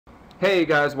Hey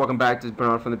guys, welcome back. This is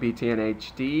Bernard from the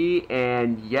BTNHD,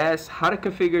 and yes, how to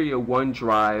configure your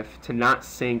OneDrive to not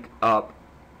sync up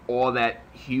all that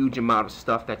huge amount of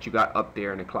stuff that you got up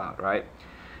there in the cloud, right?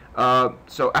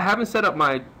 So I haven't set up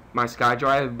my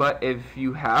SkyDrive, but if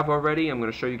you have already, I'm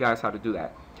going to show you guys how to do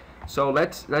that. So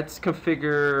let's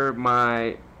configure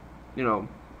my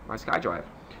SkyDrive.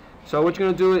 So what you're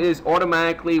going to do is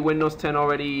automatically Windows 10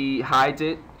 already hides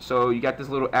it. So you got this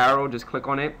little arrow, just click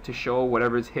on it to show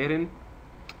whatever is hidden.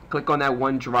 Click on that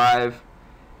OneDrive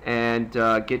and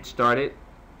get started.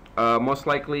 Most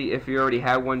likely, if you already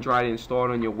have OneDrive installed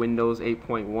on your Windows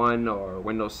 8.1 or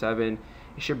Windows 7,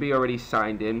 it should be already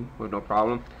signed in with no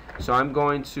problem. So I'm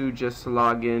going to just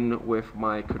log in with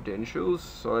my credentials.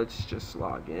 So let's just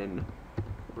log in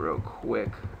real quick.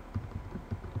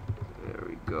 There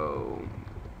we go.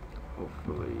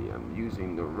 Hopefully I'm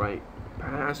using the right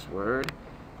password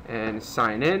and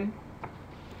sign in.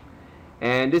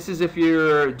 And this is if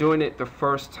you're doing it the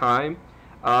first time,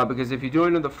 because if you're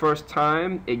doing it the first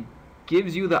time, it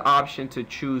gives you the option to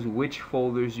choose which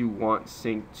folders you want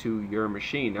synced to your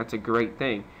machine. That's a great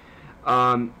thing.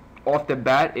 Off the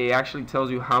bat, it actually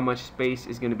tells you how much space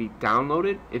is going to be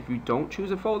downloaded if you don't choose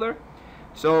a folder.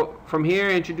 So from here,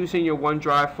 introducing your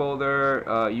OneDrive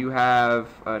folder, you have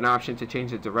an option to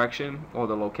change the direction or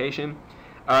the location.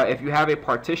 If you have a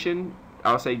partition,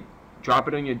 I'll say drop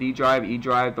it on your D drive, E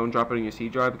drive. Don't drop it on your C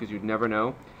drive because you'd never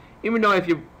know. Even though if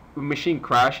your machine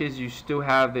crashes, you still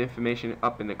have the information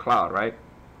up in the cloud, right?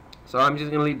 So I'm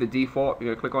just going to leave the default. You're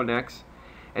going to click on next.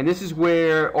 And this is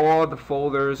where all the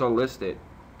folders are listed.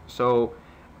 So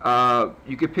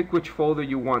you can pick which folder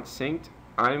you want synced.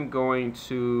 I'm going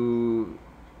to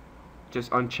just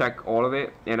uncheck all of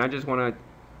it, and I just want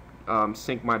to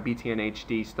sync my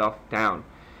BTNHD stuff down.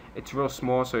 It's real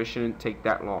small, so it shouldn't take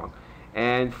that long.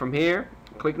 And from here,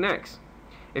 click next.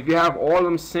 If you have all of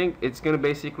them synced, it's going to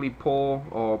basically pull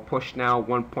or push now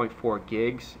 1.4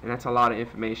 gigs, and that's a lot of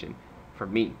information for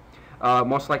me.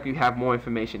 Most likely you have more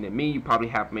information than me. You probably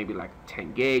have maybe like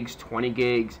 10 gigs, 20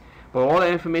 gigs. But all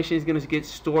that information is going to get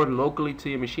stored locally to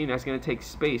your machine. That's going to take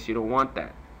space. You don't want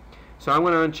that. So I'm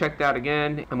going to uncheck that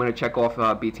again. I'm going to check off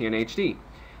BTNHD.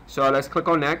 So let's click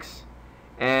on next.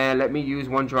 And let me use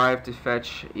OneDrive to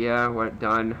fetch. Yeah, we're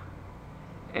done.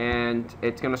 And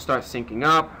it's going to start syncing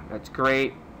up. That's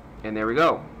great. And there we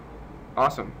go.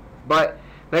 Awesome. But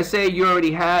let's say you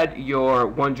already had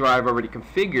your OneDrive already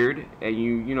configured. And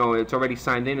you know it's already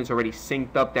signed in. It's already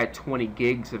synced up that 20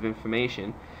 gigs of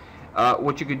information.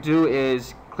 What you could do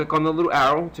is click on the little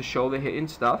arrow to show the hidden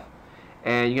stuff,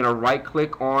 and you're going to right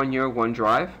click on your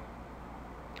OneDrive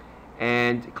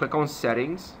and click on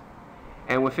settings,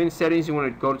 and within settings you want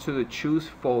to go to the choose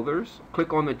folders,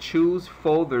 click on the choose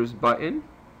folders button,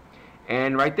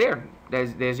 and right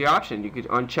there's your option. You could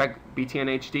uncheck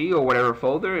BTNHD or whatever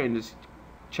folder and just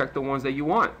check the ones that you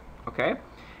want. Okay,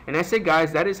 and that's it,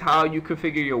 guys. That is how you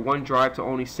configure your OneDrive to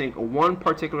only sync one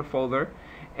particular folder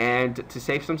and to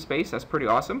save some space. That's pretty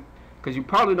awesome, because you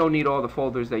probably don't need all the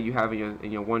folders that you have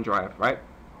in your OneDrive, right?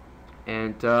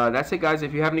 And that's it, guys.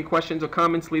 If you have any questions or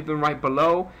comments, leave them right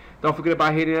below. Don't forget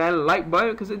about hitting that like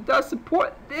button, because it does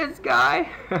support this guy.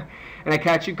 And I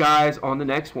catch you guys on the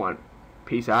next one.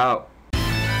 Peace out.